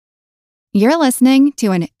You're listening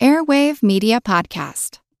to an Airwave Media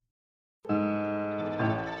Podcast.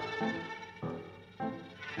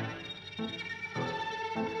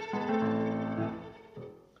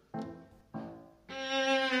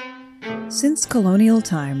 Since colonial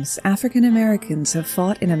times, African Americans have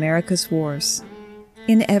fought in America's wars.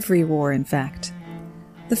 In every war, in fact.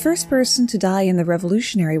 The first person to die in the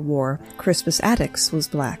Revolutionary War, Crispus Attucks, was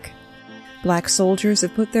black. Black soldiers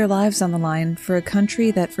have put their lives on the line for a country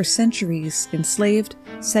that for centuries enslaved,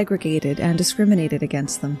 segregated, and discriminated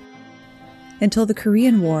against them. Until the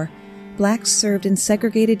Korean War, blacks served in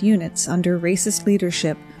segregated units under racist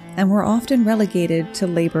leadership and were often relegated to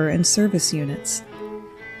labor and service units.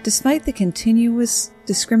 Despite the continuous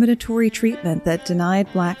discriminatory treatment that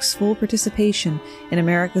denied blacks full participation in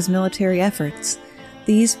America's military efforts,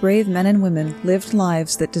 these brave men and women lived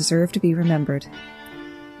lives that deserve to be remembered.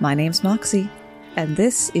 My name's Moxie, and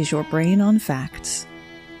this is your Brain on Facts.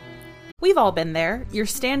 We've all been there. You're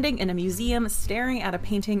standing in a museum staring at a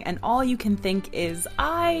painting and all you can think is,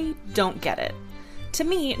 I don't get it. To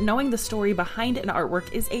me, knowing the story behind an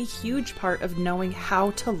artwork is a huge part of knowing how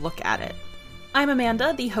to look at it. I'm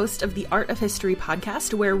Amanda, the host of the Art of History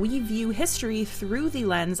podcast, where we view history through the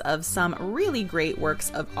lens of some really great works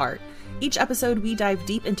of art. Each episode, we dive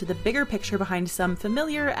deep into the bigger picture behind some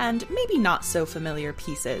familiar and maybe not so familiar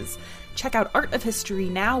pieces. Check out Art of History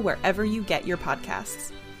now wherever you get your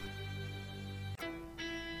podcasts.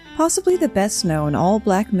 Possibly the best known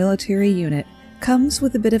all-black military unit comes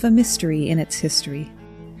with a bit of a mystery in its history.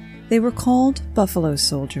 They were called Buffalo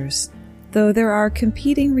Soldiers, though there are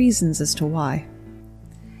competing reasons as to why.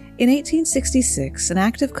 In 1866, an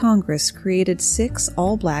act of Congress created 6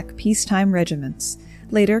 all-black peacetime regiments,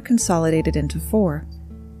 later consolidated into 4,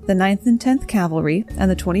 the 9th and 10th Cavalry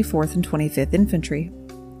and the 24th and 25th Infantry.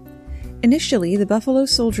 Initially, the Buffalo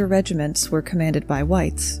Soldier regiments were commanded by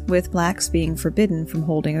whites, with blacks being forbidden from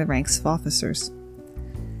holding the ranks of officers.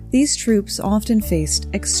 These troops often faced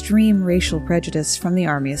extreme racial prejudice from the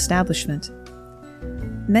Army establishment.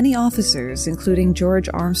 Many officers, including George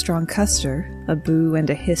Armstrong Custer, a boo and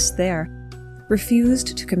a hiss there,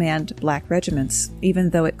 refused to command black regiments, even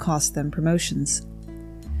though it cost them promotions.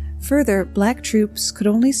 Further, black troops could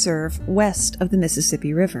only serve west of the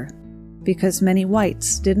Mississippi River, because many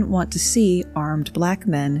whites didn't want to see armed black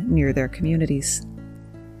men near their communities.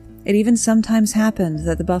 It even sometimes happened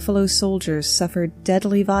that the Buffalo Soldiers suffered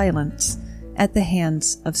deadly violence at the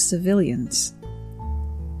hands of civilians.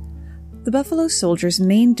 The Buffalo Soldiers'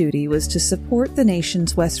 main duty was to support the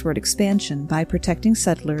nation's westward expansion by protecting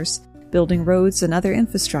settlers, building roads and other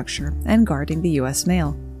infrastructure, and guarding the U.S.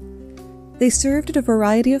 mail. They served at a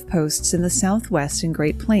variety of posts in the Southwest and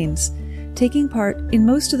Great Plains, taking part in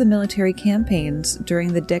most of the military campaigns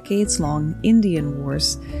during the decades-long Indian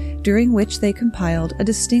Wars, during which they compiled a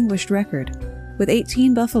distinguished record, with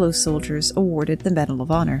 18 Buffalo Soldiers awarded the Medal of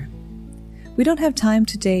Honor. We don't have time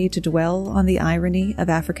today to dwell on the irony of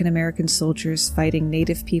African American soldiers fighting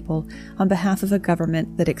Native people on behalf of a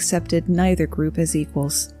government that accepted neither group as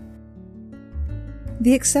equals.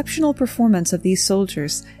 The exceptional performance of these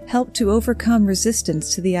soldiers helped to overcome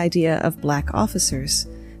resistance to the idea of black officers,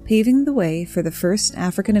 paving the way for the first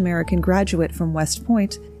African American graduate from West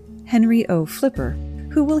Point, Henry O. Flipper,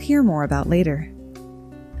 who we'll hear more about later.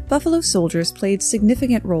 Buffalo Soldiers played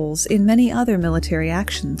significant roles in many other military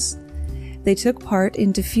actions. They took part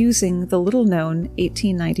in defusing the little-known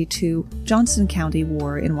 1892 Johnson County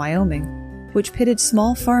War in Wyoming, which pitted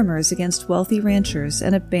small farmers against wealthy ranchers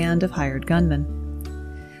and a band of hired gunmen.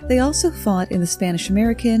 They also fought in the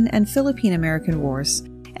Spanish-American and Philippine-American Wars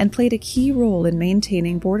and played a key role in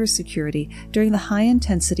maintaining border security during the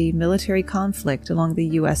high-intensity military conflict along the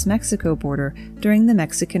U.S.-Mexico border during the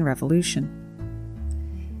Mexican Revolution.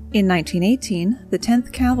 In 1918, the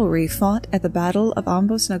 10th Cavalry fought at the Battle of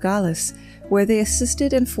Ambos Nogales, where they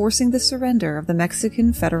assisted in forcing the surrender of the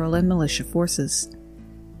Mexican federal and militia forces.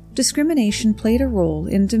 Discrimination played a role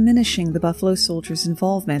in diminishing the Buffalo Soldiers'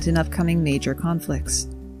 involvement in upcoming major conflicts.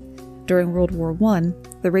 During World War I,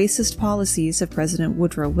 the racist policies of President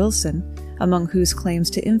Woodrow Wilson, among whose claims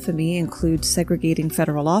to infamy include segregating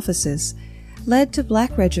federal offices, led to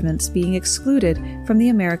black regiments being excluded from the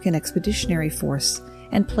American Expeditionary Force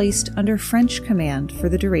and placed under French command for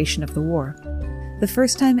the duration of the war, the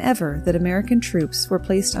first time ever that American troops were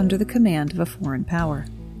placed under the command of a foreign power.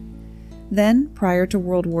 Then, prior to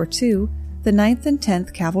World War II, the 9th and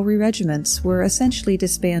 10th Cavalry regiments were essentially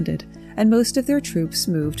disbanded, and most of their troops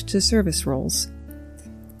moved to service roles.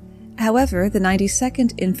 However, the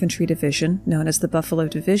 92nd Infantry Division, known as the Buffalo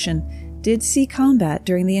Division, did see combat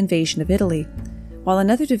during the invasion of Italy, while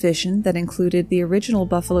another division that included the original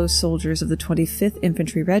Buffalo Soldiers of the 25th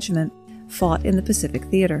Infantry Regiment fought in the Pacific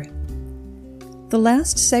Theater. The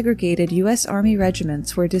last segregated U.S. Army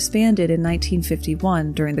regiments were disbanded in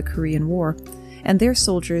 1951 during the Korean War, and their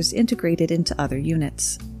soldiers integrated into other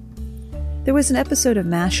units. There was an episode of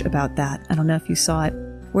MASH about that, I don't know if you saw it,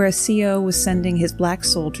 where a CO was sending his black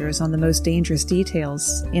soldiers on the most dangerous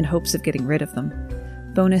details in hopes of getting rid of them.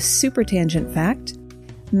 Bonus super tangent fact,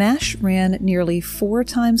 MASH ran nearly 4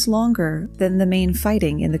 times longer than the main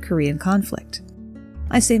fighting in the Korean conflict.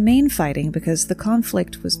 I say main fighting because the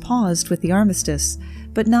conflict was paused with the armistice,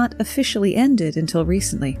 but not officially ended until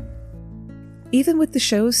recently. Even with the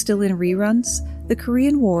show still in reruns, the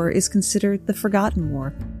Korean War is considered the forgotten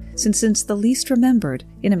war, since it's the least remembered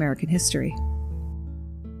in American history.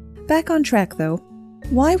 Back on track, though,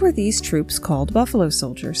 why were these troops called Buffalo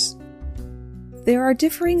Soldiers? There are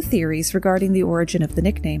differing theories regarding the origin of the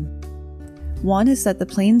nickname. One is that the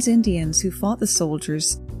Plains Indians who fought the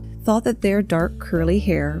soldiers thought that their dark curly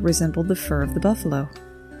hair resembled the fur of the buffalo.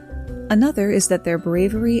 Another is that their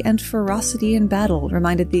bravery and ferocity in battle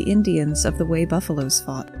reminded the Indians of the way buffaloes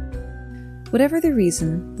fought. Whatever the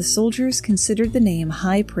reason, the soldiers considered the name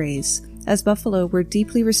high praise, as buffalo were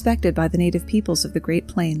deeply respected by the native peoples of the Great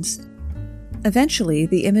Plains. Eventually,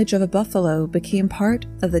 the image of a buffalo became part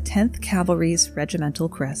of the 10th Cavalry's regimental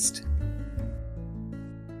crest.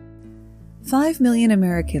 5 million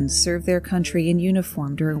Americans served their country in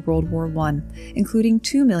uniform during World War I, including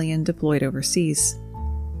 2 million deployed overseas.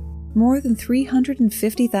 More than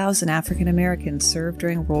 350,000 African Americans served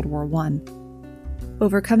during World War I.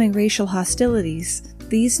 Overcoming racial hostilities,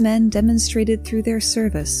 these men demonstrated through their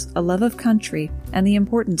service a love of country and the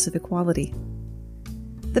importance of equality.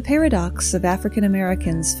 The paradox of African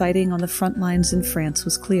Americans fighting on the front lines in France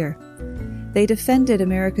was clear. They defended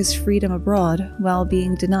America's freedom abroad while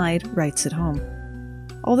being denied rights at home.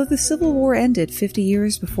 Although the Civil War ended 50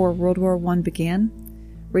 years before World War I began,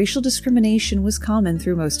 racial discrimination was common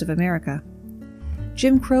through most of America.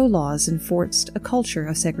 Jim Crow laws enforced a culture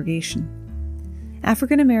of segregation.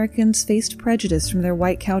 African Americans faced prejudice from their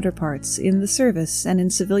white counterparts in the service and in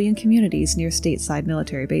civilian communities near stateside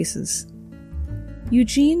military bases.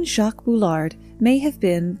 Eugene Jacques Bullard may have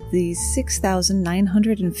been the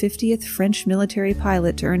 6,950th French military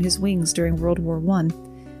pilot to earn his wings during World War I,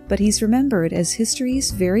 but he's remembered as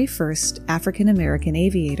history's very first African-American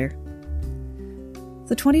aviator.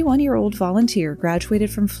 The 21-year-old volunteer graduated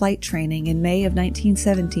from flight training in May of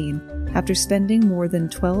 1917 after spending more than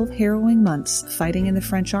 12 harrowing months fighting in the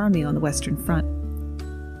French Army on the Western Front.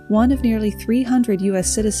 One of nearly 300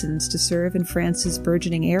 U.S. citizens to serve in France's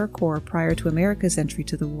burgeoning Air Corps prior to America's entry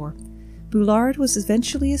to the war, Bullard was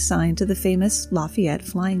eventually assigned to the famous Lafayette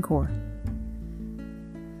Flying Corps.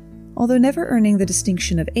 Although never earning the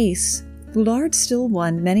distinction of ace, Bullard still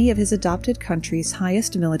won many of his adopted country's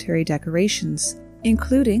highest military decorations,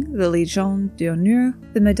 including the Légion d'honneur,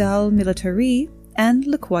 the Médaille Militaire, and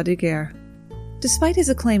Le Croix de Guerre. Despite his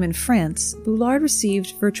acclaim in France, Bullard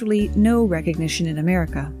received virtually no recognition in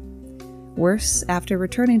America. Worse, after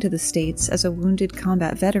returning to the States as a wounded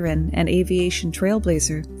combat veteran and aviation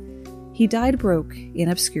trailblazer, he died broke in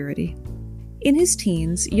obscurity. In his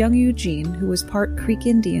teens, young Eugene, who was part Creek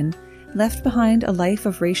Indian, left behind a life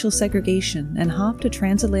of racial segregation and hopped a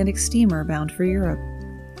transatlantic steamer bound for Europe.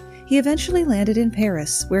 He eventually landed in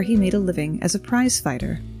Paris, where he made a living as a prize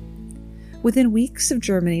fighter. Within weeks of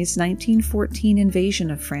Germany's 1914 invasion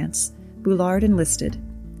of France, Bullard enlisted.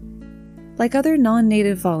 Like other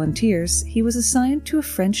non-native volunteers, he was assigned to a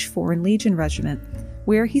French Foreign Legion regiment,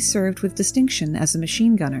 where he served with distinction as a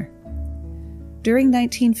machine gunner. During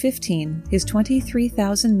 1915, his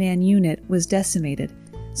 23,000-man unit was decimated,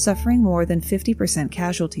 suffering more than 50%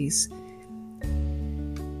 casualties.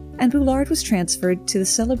 And Bullard was transferred to the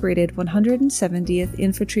celebrated 170th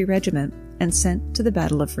Infantry Regiment and sent to the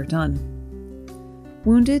Battle of Verdun.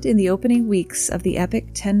 Wounded in the opening weeks of the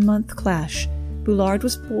epic 10-month clash, Bullard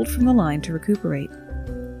was pulled from the line to recuperate.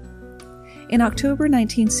 In October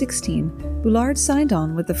 1916, Bullard signed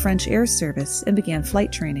on with the French Air Service and began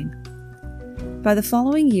flight training. By the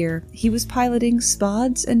following year, he was piloting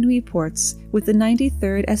Spads and Nieuports with the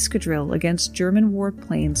 93rd Escadrille against German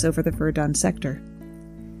warplanes over the Verdun sector.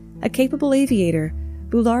 A capable aviator,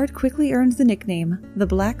 Bullard quickly earned the nickname the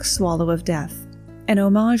Black Swallow of Death, an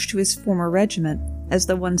homage to his former regiment, as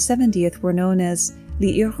the 170th were known as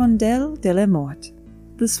Les Hirondelles de la Mort,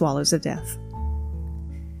 the Swallows of Death.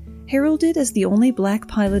 Heralded as the only black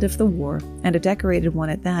pilot of the war, and a decorated one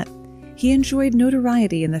at that, he enjoyed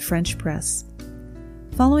notoriety in the French press.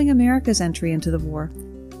 Following America's entry into the war,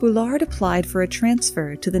 Bullard applied for a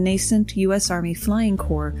transfer to the nascent U.S. Army Flying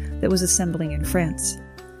Corps that was assembling in France.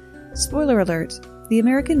 Spoiler alert, the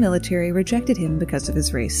American military rejected him because of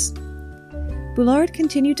his race. Boulard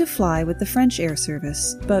continued to fly with the French Air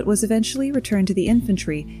Service, but was eventually returned to the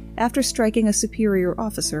infantry after striking a superior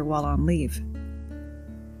officer while on leave.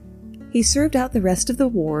 He served out the rest of the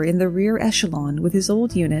war in the rear echelon with his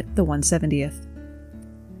old unit, the 170th.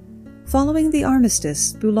 Following the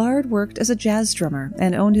armistice, Boulard worked as a jazz drummer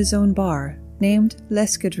and owned his own bar, named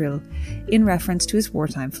L'Escadrille, in reference to his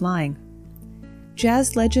wartime flying.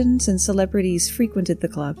 Jazz legends and celebrities frequented the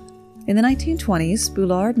club. In the 1920s,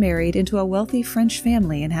 Boulard married into a wealthy French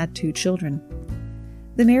family and had 2 children.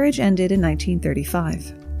 The marriage ended in 1935.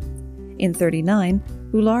 In 1939,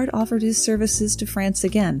 Boulard offered his services to France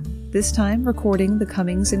again, this time recording the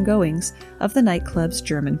comings and goings of the nightclub's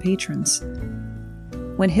German patrons.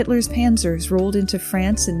 When Hitler's panzers rolled into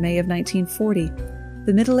France in May of 1940,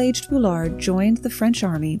 the middle-aged Boulard joined the French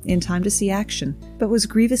army in time to see action, but was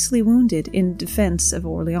grievously wounded in defense of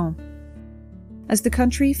Orléans. As the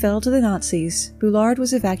country fell to the Nazis, Boulard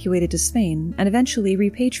was evacuated to Spain and eventually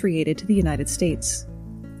repatriated to the United States.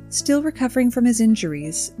 Still recovering from his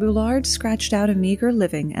injuries, Boulard scratched out a meager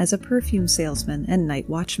living as a perfume salesman and night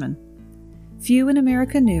watchman. Few in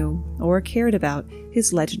America knew or cared about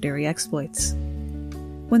his legendary exploits.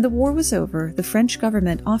 When the war was over, the French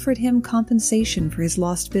government offered him compensation for his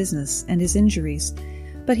lost business and his injuries,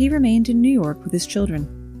 but he remained in New York with his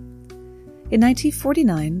children. In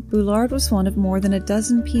 1949, Boulard was one of more than a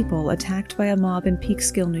dozen people attacked by a mob in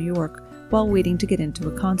Peekskill, New York, while waiting to get into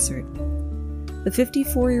a concert. The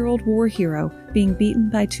 54-year-old war hero being beaten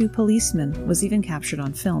by 2 policemen was even captured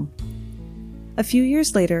on film. A few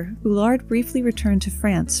years later, Boulard briefly returned to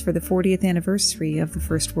France for the 40th anniversary of the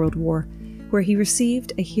First World War, where he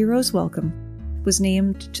received a hero's welcome, was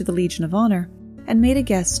named to the Legion of Honor, and made a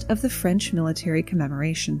guest of the French military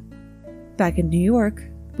commemoration. Back in New York,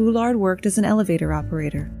 Boulard worked as an elevator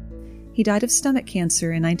operator. He died of stomach cancer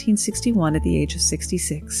in 1961 at the age of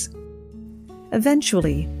 66.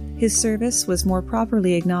 Eventually, his service was more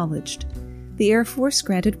properly acknowledged. The Air Force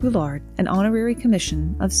granted Boulard an honorary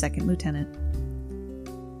commission of second lieutenant.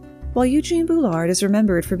 While Eugene Boulard is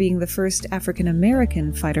remembered for being the first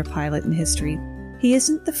African-American fighter pilot in history, he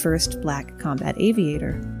isn't the first black combat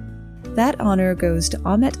aviator. That honor goes to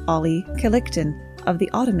Ahmet Ali Keliktin of the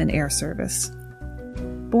Ottoman Air Service.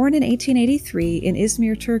 Born in 1883 in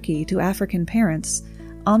Izmir, Turkey, to African parents,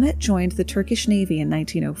 Ahmet joined the Turkish Navy in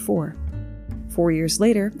 1904. 4 years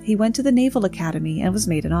later, he went to the Naval Academy and was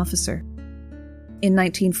made an officer. In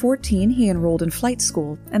 1914, he enrolled in flight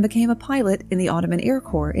school and became a pilot in the Ottoman Air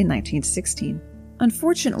Corps in 1916.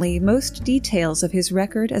 Unfortunately, most details of his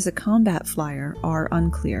record as a combat flyer are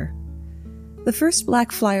unclear. The first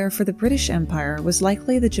black flyer for the British Empire was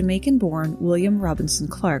likely the Jamaican-born William Robinson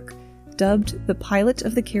Clark, dubbed the Pilot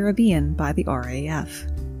of the Caribbean by the RAF.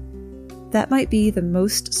 That might be the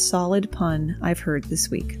most solid pun I've heard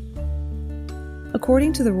this week.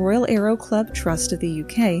 According to the Royal Aero Club Trust of the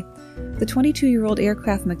UK, the 22-year-old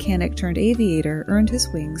aircraft mechanic turned aviator earned his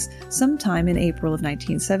wings sometime in April of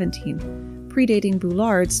 1917, predating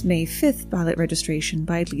Boulard's May 5th pilot registration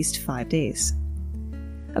by at least 5 days.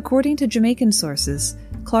 According to Jamaican sources,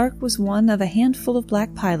 Clark was one of a handful of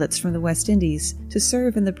black pilots from the West Indies to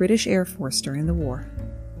serve in the British Air Force during the war.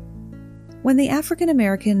 When the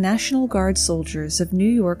African-American National Guard soldiers of New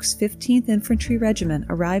York's 15th Infantry Regiment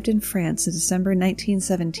arrived in France in December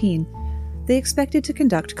 1917, they expected to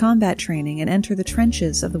conduct combat training and enter the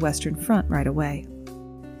trenches of the Western Front right away.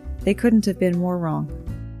 They couldn't have been more wrong.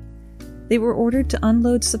 They were ordered to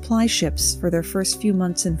unload supply ships for their first few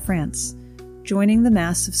months in France, joining the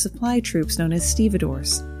mass of supply troops known as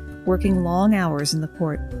stevedores, working long hours in the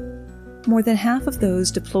port. More than half of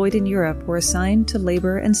those deployed in Europe were assigned to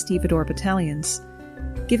labor and stevedore battalions,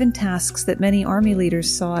 given tasks that many army leaders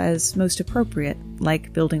saw as most appropriate,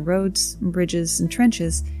 like building roads, bridges, and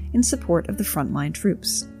trenches in support of the frontline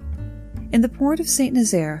troops. In the port of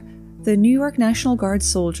Saint-Nazaire, the New York National Guard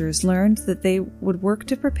soldiers learned that they would work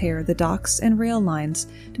to prepare the docks and rail lines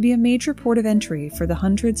to be a major port of entry for the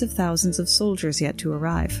hundreds of thousands of soldiers yet to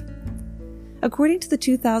arrive. According to the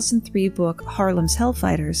 2003 book Harlem's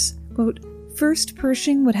Hellfighters, quote, "First,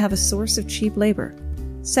 Pershing would have a source of cheap labor.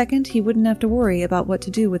 Second, he wouldn't have to worry about what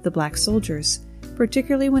to do with the black soldiers,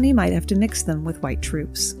 particularly when he might have to mix them with white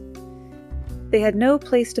troops." They had no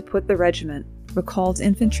place to put the regiment, recalled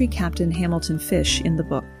Infantry Captain Hamilton Fish in the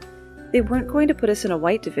book. They weren't going to put us in a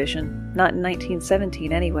white division, not in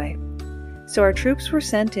 1917 anyway. So our troops were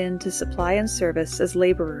sent in to supply and service as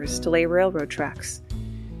laborers to lay railroad tracks.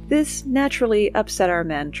 This naturally upset our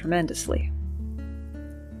men tremendously.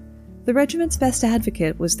 The regiment's best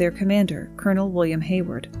advocate was their commander, Colonel William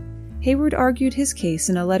Hayward. Hayward argued his case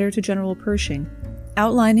in a letter to General Pershing,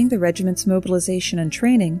 outlining the regiment's mobilization and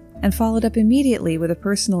training, and followed up immediately with a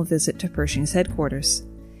personal visit to Pershing's headquarters.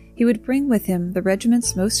 He would bring with him the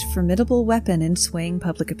regiment's most formidable weapon in swaying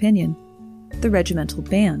public opinion, the regimental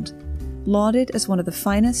band, lauded as one of the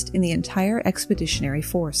finest in the entire expeditionary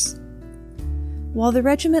force. While the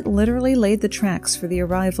regiment literally laid the tracks for the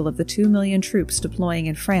arrival of the 2 million troops deploying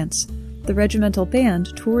in France, the regimental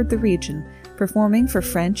band toured the region, performing for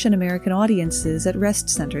French and American audiences at rest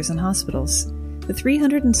centers and hospitals. The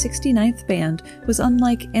 369th Band was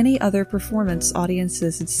unlike any other performance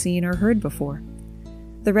audiences had seen or heard before.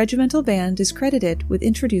 The regimental band is credited with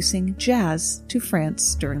introducing jazz to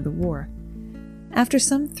France during the war. After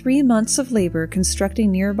some 3 months of labor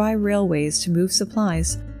constructing nearby railways to move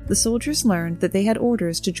supplies, the soldiers learned that they had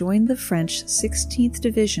orders to join the French 16th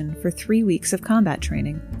Division for 3 weeks of combat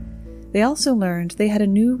training. They also learned they had a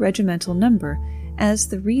new regimental number as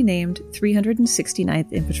the renamed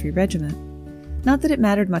 369th Infantry Regiment. Not that it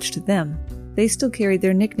mattered much to them. They still carried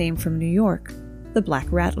their nickname from New York, the Black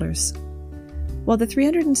Rattlers. While the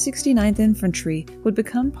 369th Infantry would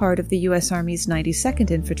become part of the U.S. Army's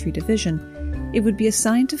 92nd Infantry Division, it would be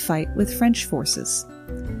assigned to fight with French forces.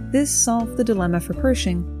 This solved the dilemma for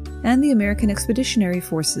Pershing and the American Expeditionary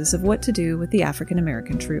Forces of what to do with the African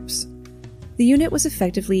American troops. The unit was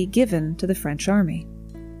effectively given to the French Army.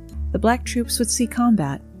 The black troops would see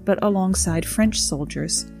combat, but alongside French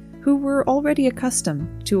soldiers, who were already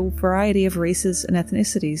accustomed to a variety of races and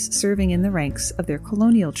ethnicities serving in the ranks of their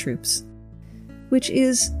colonial troops, which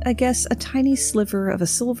is, I guess, a tiny sliver of a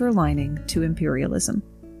silver lining to imperialism.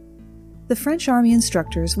 The French Army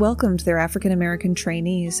instructors welcomed their African American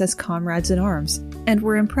trainees as comrades in arms and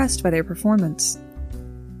were impressed by their performance.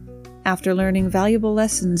 After learning valuable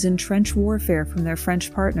lessons in trench warfare from their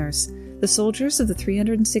French partners, the soldiers of the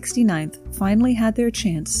 369th finally had their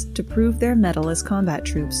chance to prove their mettle as combat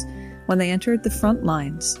troops when they entered the front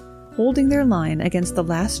lines, holding their line against the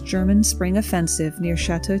last German spring offensive near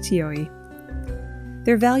Château-Thierry.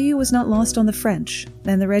 Their value was not lost on the French,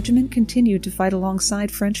 and the regiment continued to fight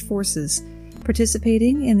alongside French forces,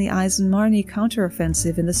 participating in the Aisne-Marne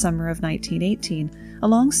counteroffensive in the summer of 1918,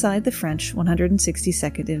 alongside the French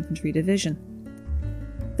 162nd Infantry Division.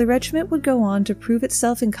 The regiment would go on to prove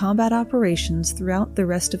itself in combat operations throughout the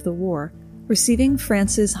rest of the war, receiving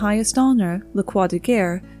France's highest honor, the Croix de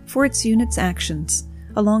Guerre, for its unit's actions,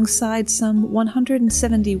 alongside some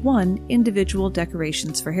 171 individual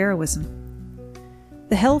decorations for heroism.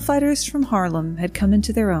 The Hellfighters from Harlem had come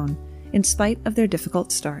into their own, in spite of their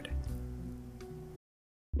difficult start.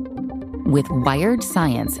 With Wired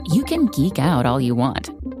Science, you can geek out all you want.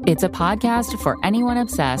 It's a podcast for anyone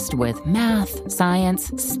obsessed with math, science,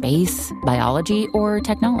 space, biology, or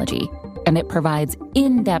technology. And it provides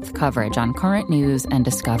in-depth coverage on current news and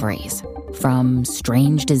discoveries. From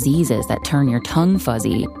strange diseases that turn your tongue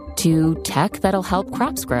fuzzy to tech that'll help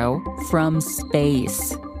crops grow from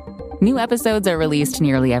space. New episodes are released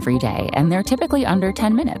nearly every day, and they're typically under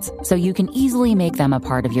 10 minutes, so you can easily make them a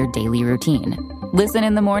part of your daily routine. Listen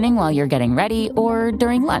in the morning while you're getting ready, or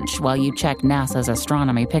during lunch while you check NASA's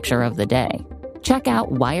astronomy picture of the day. Check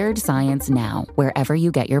out Wired Science now, wherever you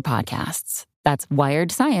get your podcasts. That's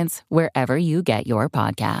Wired Science, wherever you get your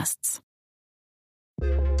podcasts.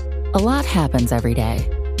 A lot happens every day.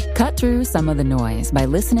 Cut through some of the noise by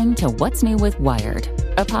listening to What's New with Wired,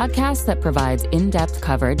 a podcast that provides in-depth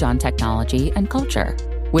coverage on technology and culture.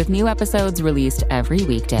 With new episodes released every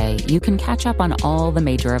weekday, you can catch up on all the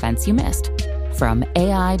major events you missed. From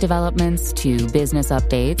AI developments to business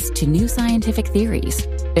updates to new scientific theories,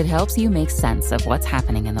 it helps you make sense of what's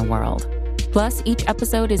happening in the world. Plus, each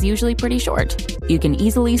episode is usually pretty short. You can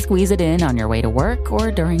easily squeeze it in on your way to work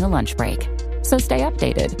or during a lunch break. So stay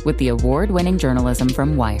updated with the award-winning journalism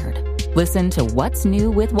from Wired. Listen to What's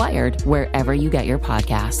New with Wired wherever you get your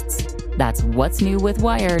podcasts. That's What's New with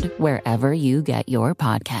Wired wherever you get your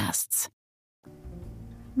podcasts.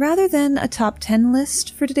 Rather than a top 10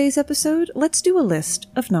 list for today's episode, let's do a list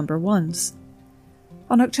of number ones.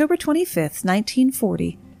 On October 25th,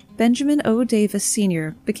 1940, Benjamin O. Davis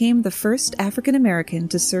Sr. became the first African American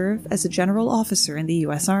to serve as a general officer in the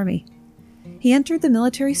U.S. Army. He entered the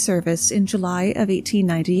military service in July of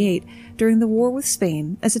 1898 during the war with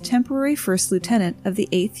Spain as a temporary first lieutenant of the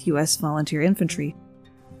 8th U.S. Volunteer Infantry.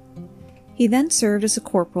 He then served as a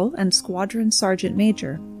corporal and squadron sergeant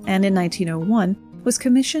major, and in 1901 was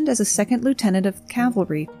commissioned as a second lieutenant of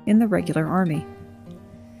cavalry in the regular army.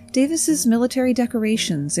 Davis's military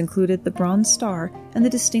decorations included the Bronze Star and the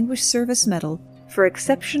Distinguished Service Medal for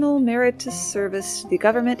exceptional meritorious service to the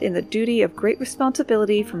government in the duty of great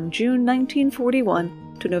responsibility from June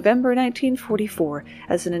 1941 to November 1944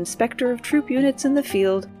 as an inspector of troop units in the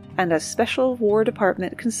field and a Special War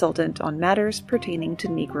Department consultant on matters pertaining to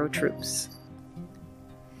Negro troops.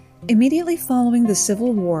 Immediately following the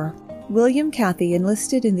Civil War, William Cathy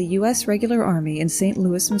enlisted in the U.S. Regular Army in St.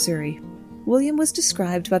 Louis, Missouri. William was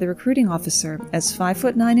described by the recruiting officer as 5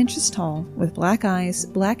 foot 9 inches tall, with black eyes,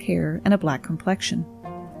 black hair, and a black complexion.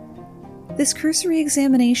 This cursory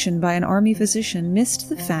examination by an Army physician missed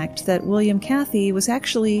the fact that William Cathy was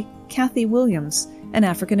actually Cathy Williams, an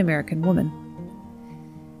African-American woman.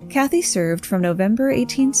 Cathy served from November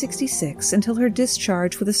 1866 until her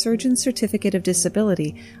discharge with a Surgeon's Certificate of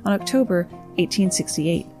Disability on October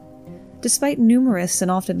 1868. Despite numerous and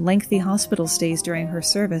often lengthy hospital stays during her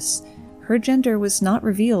service, her gender was not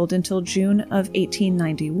revealed until June of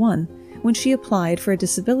 1891, when she applied for a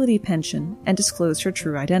disability pension and disclosed her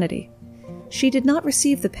true identity. She did not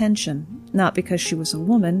receive the pension, not because she was a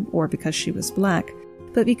woman or because she was black,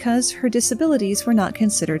 but because her disabilities were not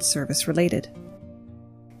considered service-related.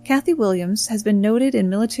 Cathy Williams has been noted in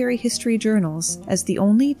military history journals as the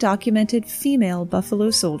only documented female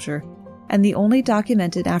Buffalo soldier and the only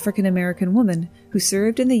documented African-American woman who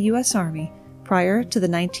served in the U.S. Army prior to the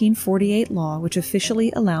 1948 law which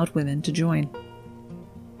officially allowed women to join.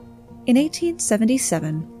 In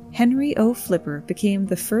 1877, Henry O. Flipper became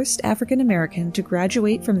the first African-American to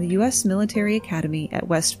graduate from the U.S. Military Academy at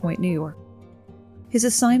West Point, New York. His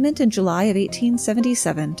assignment in July of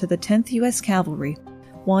 1877 to the 10th U.S. Cavalry,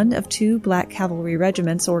 one of 2 black cavalry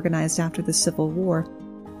regiments organized after the Civil War,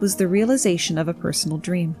 was the realization of a personal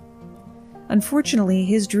dream. Unfortunately,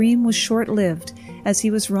 his dream was short-lived as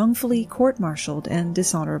he was wrongfully court-martialed and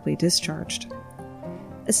dishonorably discharged.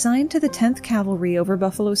 Assigned to the 10th Cavalry over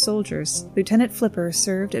Buffalo Soldiers, Lieutenant Flipper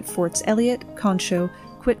served at Forts Elliott, Concho,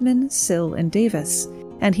 Quitman, Sill, and Davis,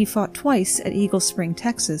 and he fought twice at Eagle Spring,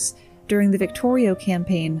 Texas, during the Victorio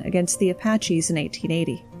Campaign against the Apaches in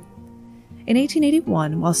 1880. In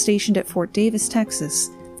 1881, while stationed at Fort Davis, Texas,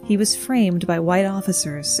 he was framed by white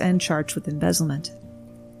officers and charged with embezzlement.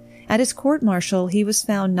 At his court-martial, he was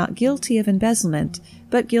found not guilty of embezzlement,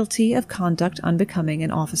 but guilty of conduct unbecoming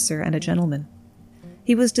an officer and a gentleman.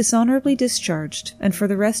 He was dishonorably discharged, and for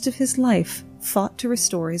the rest of his life fought to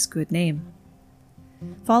restore his good name.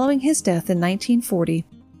 Following his death in 1940,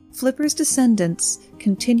 Flipper's descendants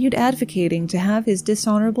continued advocating to have his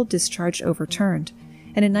dishonorable discharge overturned,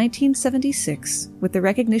 and in 1976, with the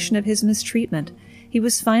recognition of his mistreatment, he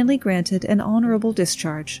was finally granted an honorable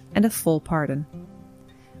discharge and a full pardon.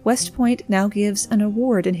 West Point now gives an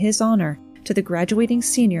award in his honor to the graduating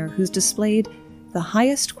senior who's displayed the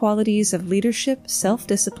highest qualities of leadership,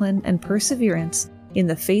 self-discipline, and perseverance in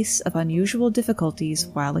the face of unusual difficulties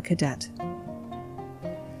while a cadet.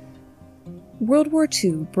 World War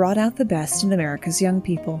II brought out the best in America's young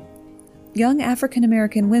people. Young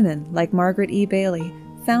African-American women like Margaret E. Bailey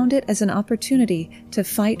found it as an opportunity to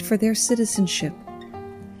fight for their citizenship.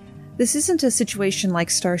 This isn't a situation like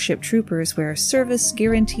Starship Troopers where service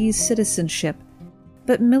guarantees citizenship,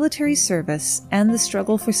 but military service and the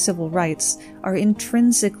struggle for civil rights are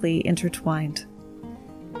intrinsically intertwined.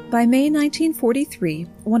 By May 1943,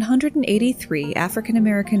 183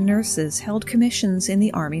 African-American nurses held commissions in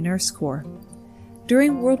the Army Nurse Corps.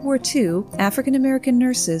 During World War II, African-American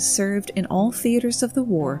nurses served in all theaters of the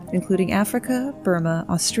war, including Africa, Burma,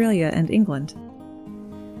 Australia, and England.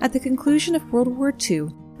 At the conclusion of World War II,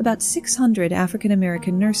 about 600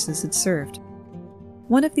 African-American nurses had served.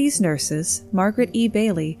 One of these nurses, Margaret E.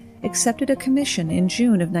 Bailey, accepted a commission in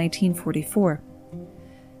June of 1944.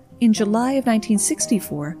 In July of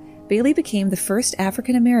 1964, Bailey became the first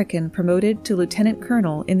African-American promoted to lieutenant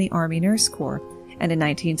colonel in the Army Nurse Corps, and in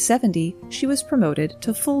 1970 she was promoted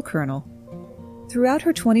to full colonel. Throughout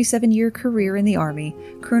her 27-year career in the Army,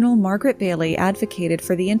 Colonel Margaret Bailey advocated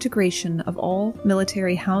for the integration of all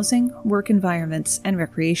military housing, work environments, and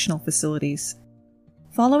recreational facilities.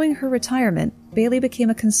 Following her retirement, Bailey became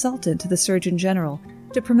a consultant to the Surgeon General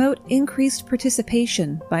to promote increased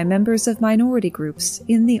participation by members of minority groups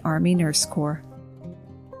in the Army Nurse Corps.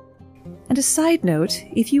 And a side note,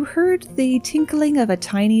 if you heard the tinkling of a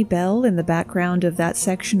tiny bell in the background of that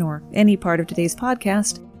section or any part of today's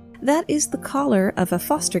podcast, that is the collar of a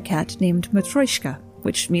foster cat named Matryoshka,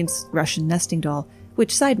 which means Russian nesting doll,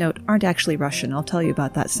 which, side note, aren't actually Russian. I'll tell you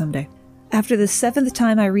about that someday. After the 7th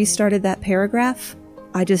time I restarted that paragraph,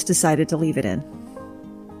 I just decided to leave it in.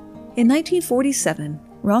 In 1947,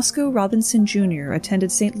 Roscoe Robinson Jr.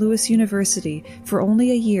 attended St. Louis University for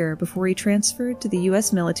only a year before he transferred to the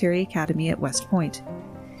U.S. Military Academy at West Point.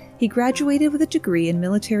 He graduated with a degree in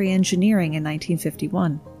military engineering in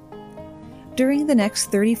 1951. During the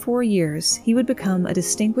next 34 years, he would become a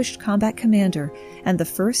distinguished combat commander and the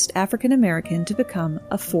first African American to become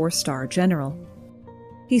a 4-star general.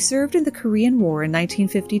 He served in the Korean War in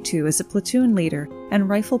 1952 as a platoon leader and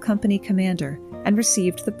rifle company commander and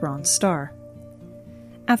received the Bronze Star.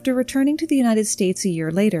 After returning to the United States a year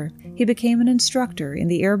later, he became an instructor in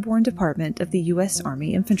the Airborne Department of the U.S.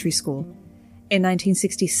 Army Infantry School. In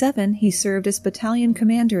 1967, he served as battalion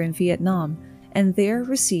commander in Vietnam and there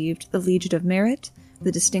received the Legion of Merit, the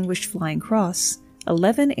Distinguished Flying Cross,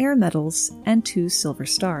 11 Air Medals, and 2 Silver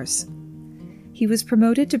Stars. He was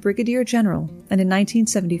promoted to Brigadier General and in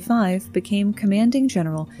 1975 became Commanding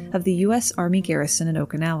General of the U.S. Army Garrison in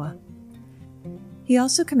Okinawa. He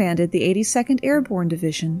also commanded the 82nd Airborne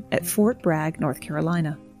Division at Fort Bragg, North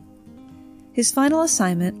Carolina. His final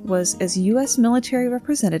assignment was as U.S. military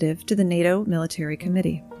representative to the NATO Military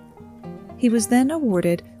Committee. He was then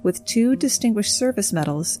awarded with 2 Distinguished Service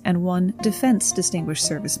Medals and 1 Defense Distinguished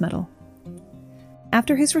Service Medal.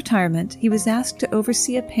 After his retirement, he was asked to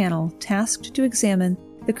oversee a panel tasked to examine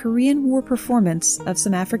the Korean War performance of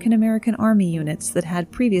some African American Army units that had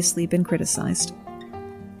previously been criticized.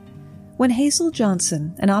 When Hazel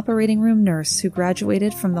Johnson, an operating room nurse who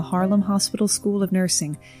graduated from the Harlem Hospital School of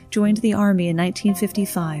Nursing, joined the Army in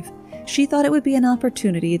 1955, she thought it would be an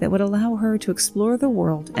opportunity that would allow her to explore the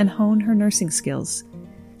world and hone her nursing skills.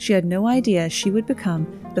 She had no idea she would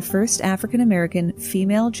become the first African American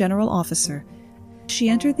female general officer. She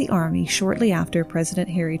entered the Army shortly after President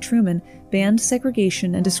Harry Truman banned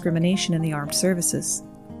segregation and discrimination in the armed services.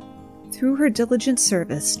 Through her diligent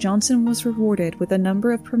service, Johnson was rewarded with a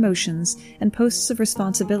number of promotions and posts of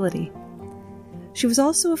responsibility. She was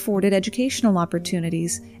also afforded educational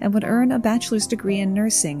opportunities and would earn a bachelor's degree in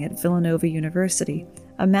nursing at Villanova University,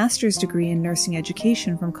 a master's degree in nursing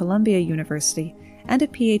education from Columbia University, and a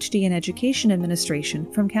PhD in education administration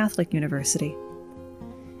from Catholic University.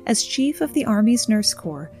 As chief of the Army's Nurse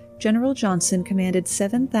Corps, General Johnson commanded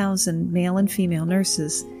 7,000 male and female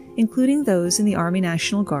nurses, including those in the Army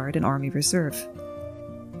National Guard and Army Reserve.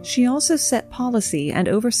 She also set policy and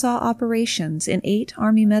oversaw operations in 8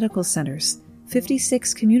 Army medical centers,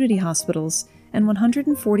 56 community hospitals, and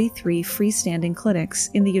 143 freestanding clinics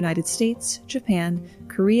in the United States, Japan,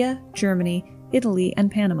 Korea, Germany, Italy, and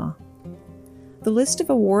Panama. The list of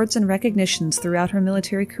awards and recognitions throughout her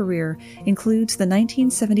military career includes the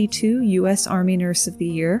 1972 U.S. Army Nurse of the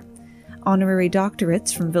Year, honorary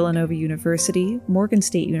doctorates from Villanova University, Morgan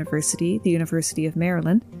State University, the University of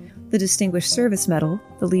Maryland, the Distinguished Service Medal,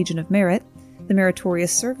 the Legion of Merit, the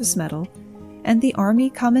Meritorious Service Medal, and the Army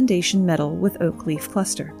Commendation Medal with Oak Leaf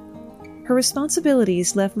Cluster. Her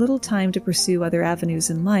responsibilities left little time to pursue other avenues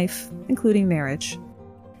in life, including marriage.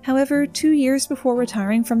 However, 2 years before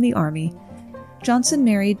retiring from the Army, Johnson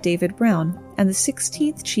married David Brown, and the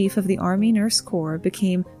 16th Chief of the Army Nurse Corps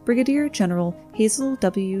became Brigadier General Hazel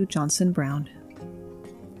W. Johnson Brown.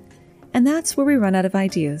 And that's where we run out of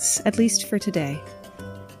ideas, at least for today.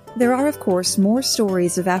 There are, of course, more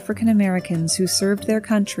stories of African Americans who served their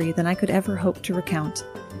country than I could ever hope to recount,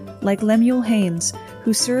 like Lemuel Haynes,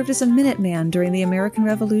 who served as a Minuteman during the American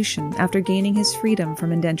Revolution after gaining his freedom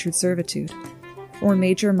from indentured servitude, or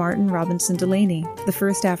Major Martin Robinson Delaney, the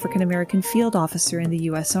first African American field officer in the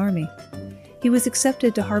U.S. Army. He was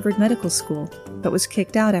accepted to Harvard Medical School, but was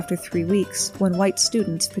kicked out after 3 weeks when white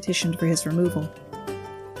students petitioned for his removal.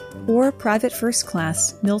 Or Private First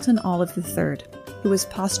Class Milton Olive III, who was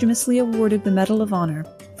posthumously awarded the Medal of Honor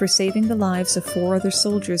for saving the lives of 4 other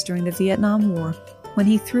soldiers during the Vietnam War when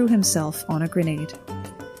he threw himself on a grenade.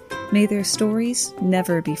 May their stories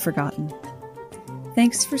never be forgotten.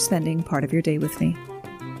 Thanks for spending part of your day with me.